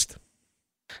 next.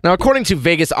 Now, according to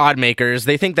Vegas oddmakers,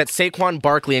 they think that Saquon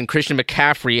Barkley and Christian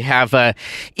McCaffrey have an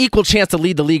equal chance to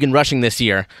lead the league in rushing this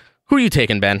year. Who are you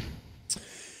taking, Ben?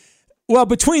 Well,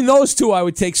 between those two, I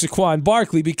would take Saquon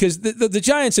Barkley because the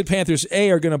Giants and Panthers,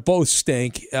 are going to both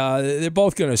stink. They're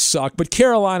both going to suck. But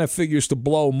Carolina figures to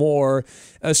blow more,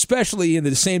 especially in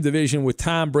the same division with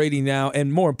Tom Brady now,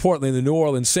 and more importantly, the New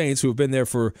Orleans Saints, who have been there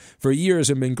for years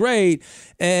and been great.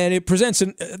 And it presents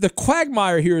the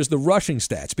quagmire here is the rushing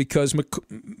stats because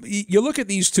you look at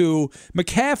these two,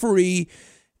 McCaffrey.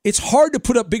 It's hard to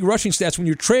put up big rushing stats when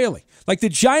you're trailing. Like the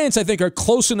Giants, I think, are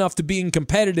close enough to being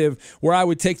competitive where I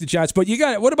would take the Giants. But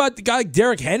what about the guy like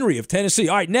Derrick Henry of Tennessee?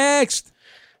 All right, next.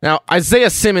 Now,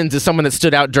 Isaiah Simmons is someone that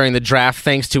stood out during the draft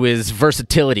thanks to his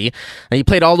versatility. He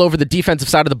played all over the defensive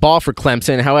side of the ball for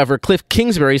Clemson. However, Cliff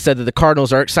Kingsbury said that the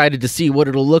Cardinals are excited to see what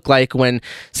it'll look like when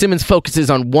Simmons focuses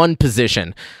on one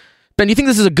position. Ben, do you think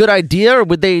this is a good idea, or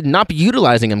would they not be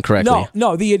utilizing him correctly?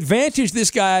 No. The advantage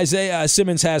this guy, Isaiah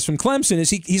Simmons, has from Clemson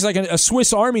is he's like a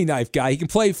Swiss Army knife guy. He can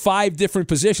play 5 different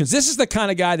positions. This is the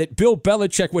kind of guy that Bill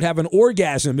Belichick would have an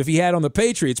orgasm if he had on the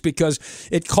Patriots, because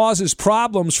it causes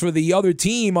problems for the other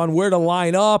team on where to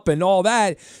line up and all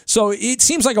that. So it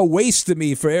seems like a waste to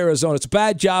me for Arizona. It's a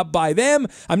bad job by them.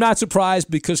 I'm not surprised,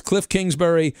 because Cliff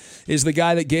Kingsbury is the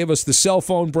guy that gave us the cell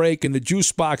phone break and the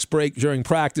juice box break during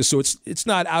practice, so it's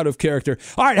not out of character.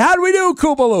 All right, how do we do,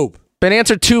 Koopa Loop? Ben,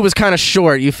 answer 2 was kind of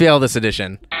short. You failed this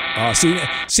edition. See,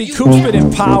 Coop's been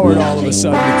empowered all of a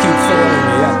sudden to keep failing me.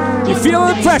 Yeah. You're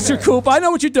feeling the pressure, Coop. I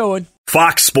know what you're doing.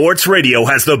 Fox Sports Radio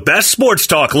has the best sports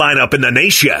talk lineup in the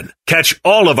nation. Catch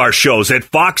all of our shows at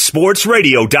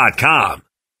foxsportsradio.com.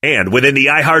 And within the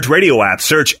iHeartRadio app,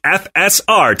 search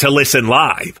FSR to listen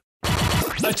live.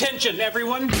 Attention,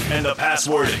 everyone. And the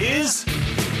password is...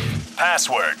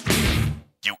 Password.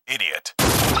 You idiot.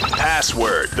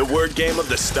 Password, the word game of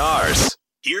the stars.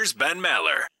 Here's Ben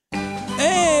Maller.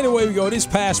 And away we go. It is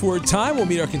password time. We'll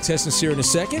meet our contestants here in a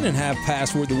second and have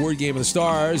password, the word game of the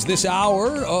stars, this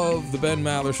hour of the Ben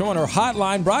Maller Show on our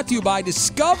hotline, brought to you by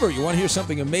Discover. You want to hear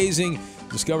something amazing?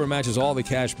 Discover matches all the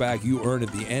cash back you earn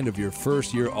at the end of your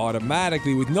first year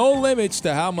automatically, with no limits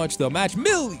to how much they'll match.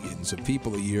 Millions of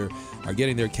people a year are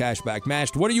getting their cash back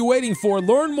matched. What are you waiting for?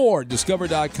 Learn more at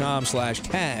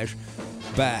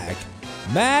discover.com/cashback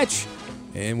match.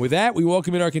 And with that, we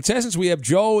welcome in our contestants. We have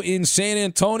Joe in San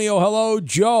Antonio. Hello,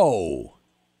 Joe.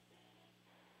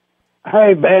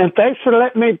 Hey, Ben. Thanks for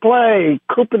letting me play.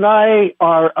 Coop and I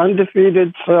are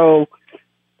undefeated, so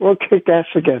we'll kick ass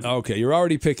again. Okay, you're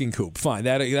already picking Coop. Fine.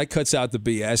 That cuts out the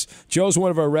BS. Joe's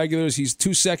one of our regulars. He's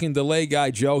 2-second delay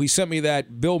guy, Joe. He sent me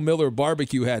that Bill Miller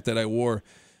barbecue hat that I wore,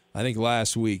 I think,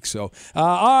 last week. So,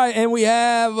 all right, and we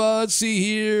have, let's see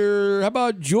here, how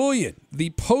about Julian, the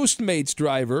Postmates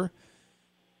driver,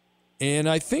 and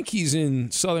I think he's in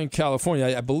Southern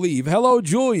California, I believe. Hello,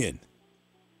 Julian.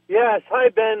 Yes, hi,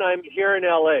 Ben. I'm here in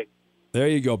L.A. There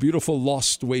you go. Beautiful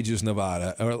Lost Wages,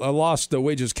 Nevada, or Lost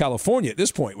Wages, California at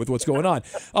this point with what's going on.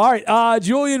 All right,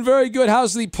 Julian, very good.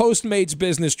 How's the Postmates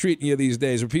business treating you these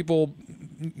days? Are people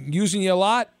using you a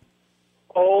lot?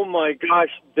 Oh, my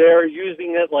gosh. They're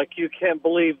using it like you can't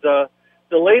believe. The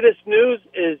latest news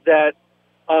is that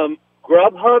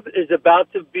Grubhub is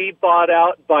about to be bought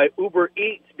out by Uber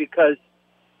Eats because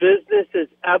business is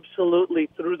absolutely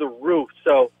through the roof.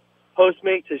 So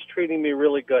Postmates is treating me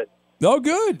really good. Oh,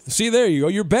 good. See, there you go.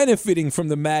 You're benefiting from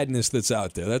the madness that's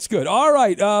out there. That's good. All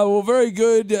right. Well, very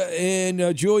good.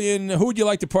 And Julian, who would you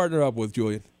like to partner up with,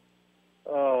 Julian?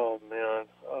 Oh, man.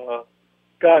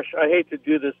 Gosh, I hate to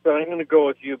do this, but I'm going to go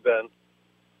with you, Ben.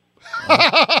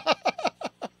 I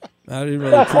didn't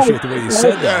really appreciate the way you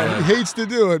said that. He hates to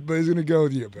do it, but he's going to go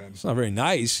with you, Ben. It's not very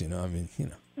nice, I mean,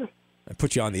 I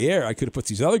put you on the air. I could have put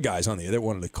these other guys on the air that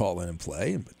wanted to call in and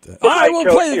play. But all right, we'll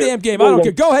play the damn game. I don't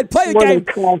care. Go ahead, play the game.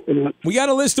 We got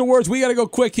a list of words. We got to go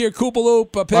quick here. Koopa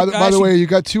Loop. By the way, you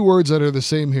got 2 words that are the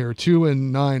same here. 2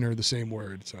 and 9 are the same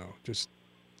word. So just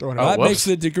throwing it out. That makes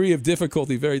the degree of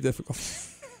difficulty very difficult.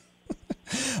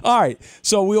 All right,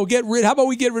 so we'll get rid. How about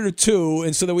we get rid of 2,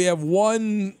 and so that we have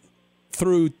 1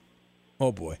 through.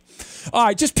 Oh boy! All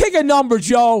right, just pick a number,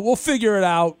 Joe. We'll figure it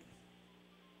out.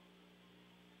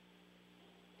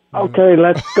 Okay,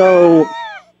 let's go.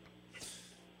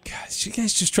 Gosh, you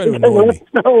guys just try to annoy me.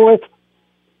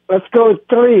 Let's go with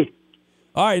 3.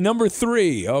 All right, number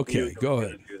 3. Okay, go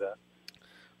ahead.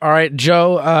 All right,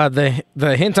 Joe. The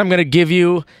hint I'm going to give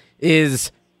you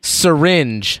is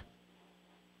syringe.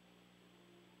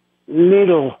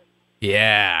 Needle.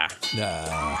 Yeah.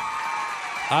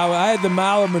 I had the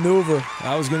Maller maneuver.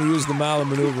 I was going to use the Maller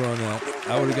maneuver on that.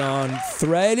 I would have gone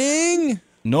threading.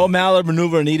 No Maller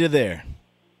maneuver needed there.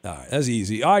 All right, that's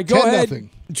easy. All right, go ahead, 10-0.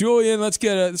 Julian. Let's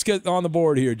get on the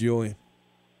board here, Julian.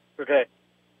 Okay.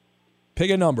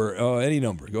 Pick a number, any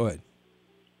number. Go ahead.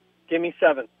 Give me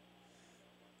 7.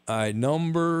 All right,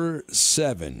 number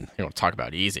 7. You want to talk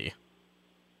about easy?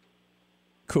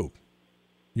 Coop,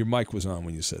 your mic was on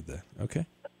when you said that. Okay,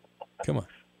 come on.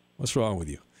 What's wrong with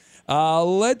you?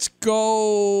 Let's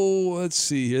go. Let's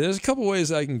see here. There's a couple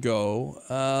ways I can go.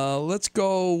 Let's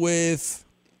go with.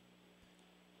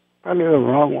 I knew the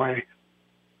wrong way.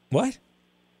 What?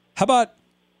 How about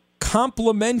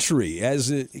complimentary?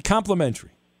 Complimentary.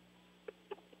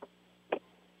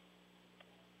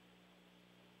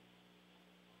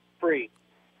 Free.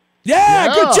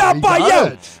 Yeah, good job by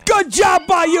you. Good job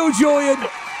by you, Julian.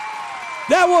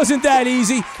 That wasn't that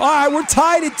easy. All right, we're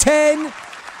tied at 10.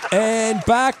 And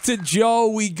back to Joe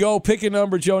we go. Pick a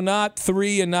number, Joe. Not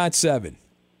 3 and not 7.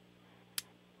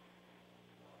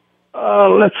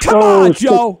 Let's Come go. on,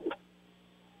 Joe.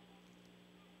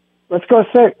 Let's go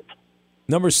 6.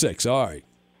 Number 6. All right.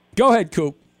 Go ahead,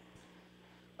 Coop.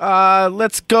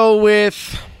 Let's go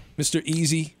with Mr.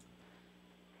 Easy.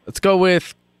 Let's go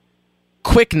with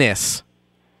quickness.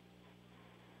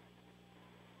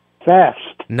 Fast.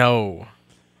 No.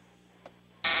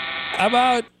 How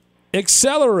about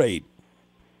accelerate?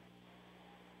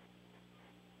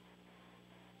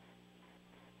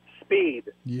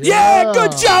 Speed. Yeah,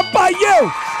 good job by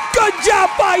you. Good job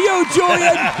by you,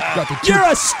 Julian. You're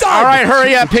a stud. All right,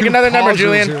 hurry up. Pick another number,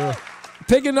 Julian.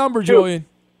 Pick a number, Julian.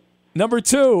 Number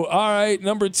 2. All right,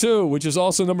 number 2, which is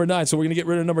also number 9. So we're going to get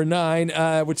rid of number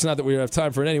 9, which is not that we have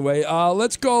time for it anyway.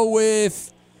 Let's go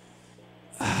with,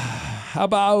 how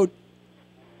about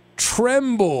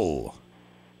tremble?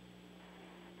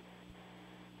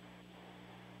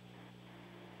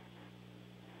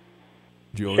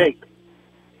 Julian? Shake.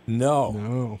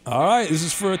 No. All right, this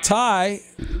is for a tie.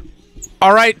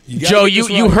 All right, Joe,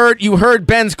 you heard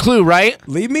Ben's clue, right?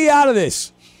 Leave me out of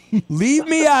this. Leave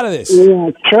me out of this. Yeah,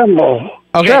 tremble.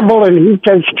 Okay. Tremble and he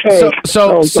says shake.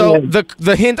 So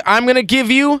the hint I'm going to give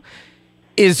you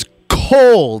is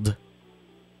cold.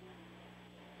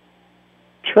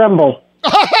 Tremble.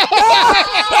 You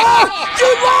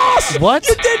lost! What?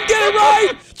 You didn't get it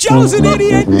right! Joe's an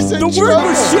idiot! The word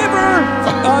was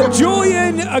shiver!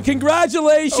 Julian,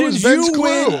 congratulations! You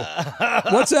win!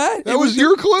 What's that? That was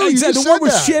your clue. You Exactly. just The word said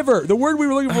was that. shiver. The word we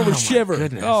were looking for was shiver.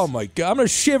 goodness. Oh, my God. I'm going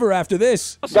to shiver after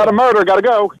this. Got a murder, gotta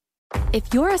go.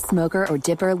 If you're a smoker or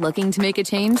dipper looking to make a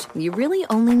change, you really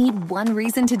only need one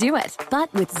reason to do it.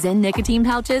 But with Zyn nicotine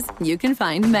pouches, you can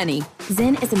find many.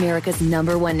 Zyn is America's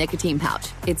 #1 nicotine pouch.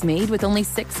 It's made with only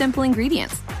 6 simple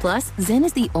ingredients. Plus, Zyn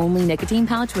is the only nicotine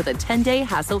pouch with a 10-day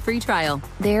hassle-free trial.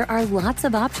 There are lots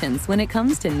of options when it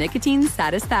comes to nicotine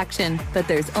satisfaction, but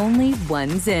there's only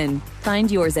one Zyn.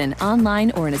 Find your Zyn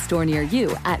online or in a store near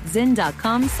you at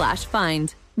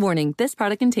zyn.com/find. Warning, this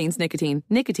product contains nicotine.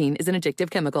 Nicotine is an addictive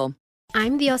chemical.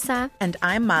 I'm Diosa. And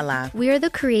I'm Mala. We are the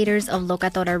creators of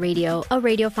Locatora Radio, a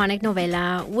radiophonic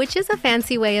novela, which is a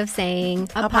fancy way of saying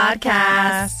a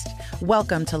podcast.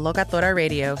 Welcome to Locatora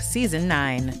Radio, Season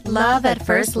 9. Love at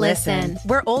first listen.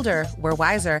 We're older, we're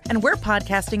wiser, and we're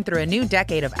podcasting through a new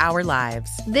decade of our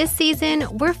lives. This season,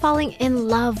 we're falling in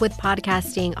love with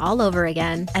podcasting all over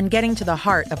again. And getting to the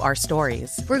heart of our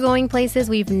stories. We're going places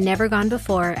we've never gone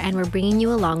before, and we're bringing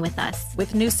you along with us.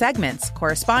 With new segments,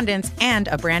 correspondence, and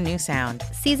a brand new sound.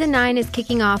 Season 9 is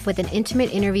kicking off with an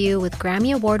intimate interview with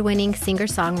Grammy Award-winning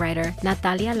singer-songwriter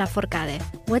Natalia Lafourcade.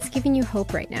 What's giving you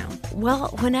hope right now?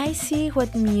 Well, when I see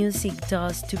what music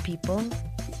does to people,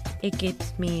 it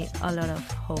gives me a lot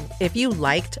of hope. If you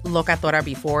liked Locatora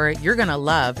before, you're going to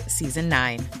love Season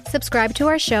 9. Subscribe to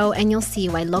our show and you'll see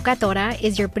why Locatora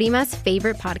is your prima's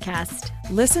favorite podcast.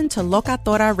 Listen to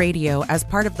Locatora Radio as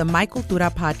part of the My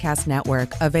Cultura Podcast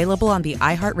Network, available on the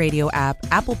iHeartRadio app,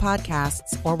 Apple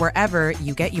Podcasts, or wherever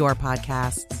you get your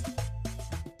podcasts.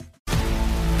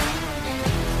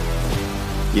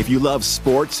 If you love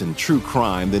sports and true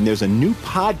crime, then there's a new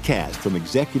podcast from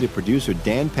executive producer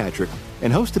Dan Patrick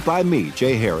and hosted by me,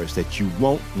 Jay Harris, that you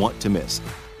won't want to miss.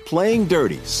 Playing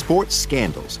Dirty: Sports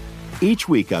Scandals. Each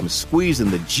week, I'm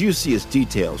squeezing the juiciest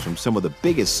details from some of the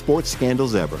biggest sports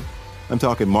scandals ever. I'm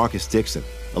talking Marcus Dixon,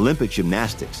 Olympic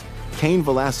gymnastics, Cain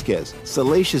Velasquez,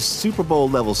 salacious Super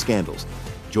Bowl-level scandals.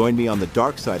 Join me on the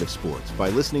dark side of sports by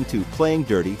listening to Playing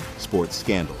Dirty: Sports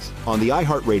Scandals on the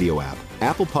iHeartRadio app,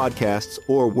 Apple Podcasts,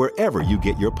 or wherever you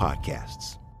get your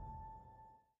podcasts.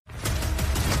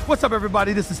 What's up,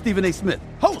 everybody? This is Stephen A. Smith,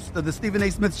 host of the Stephen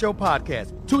A. Smith Show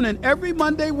podcast. Tune in every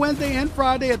Monday, Wednesday, and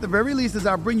Friday at the very least as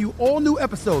I bring you all new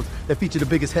episodes that feature the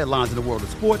biggest headlines in the world of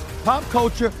sports, pop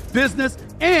culture, business,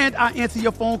 and I answer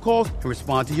your phone calls and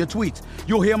respond to your tweets.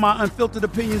 You'll hear my unfiltered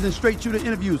opinions and straight-shooter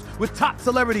interviews with top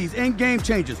celebrities and game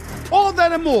changers. All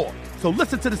that and more. So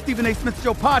listen to the Stephen A. Smith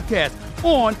Show podcast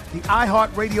on the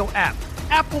iHeartRadio app,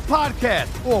 Apple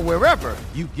Podcasts, or wherever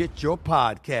you get your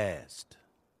podcast.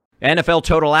 NFL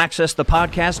Total Access, the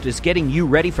podcast, is getting you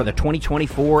ready for the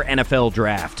 2024 NFL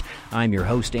Draft. I'm your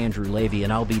host, Andrew Levy,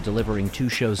 and I'll be delivering 2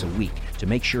 shows a week to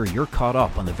make sure you're caught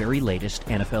up on the very latest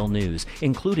NFL news,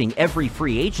 including every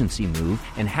free agency move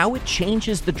and how it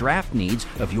changes the draft needs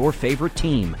of your favorite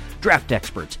team. Draft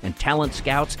experts and talent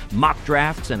scouts, mock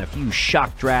drafts, and a few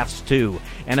shock drafts, too.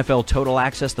 NFL Total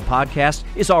Access, the podcast,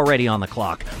 is already on the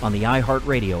clock on the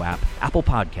iHeartRadio app, Apple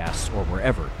Podcasts, or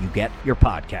wherever you get your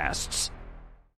podcasts.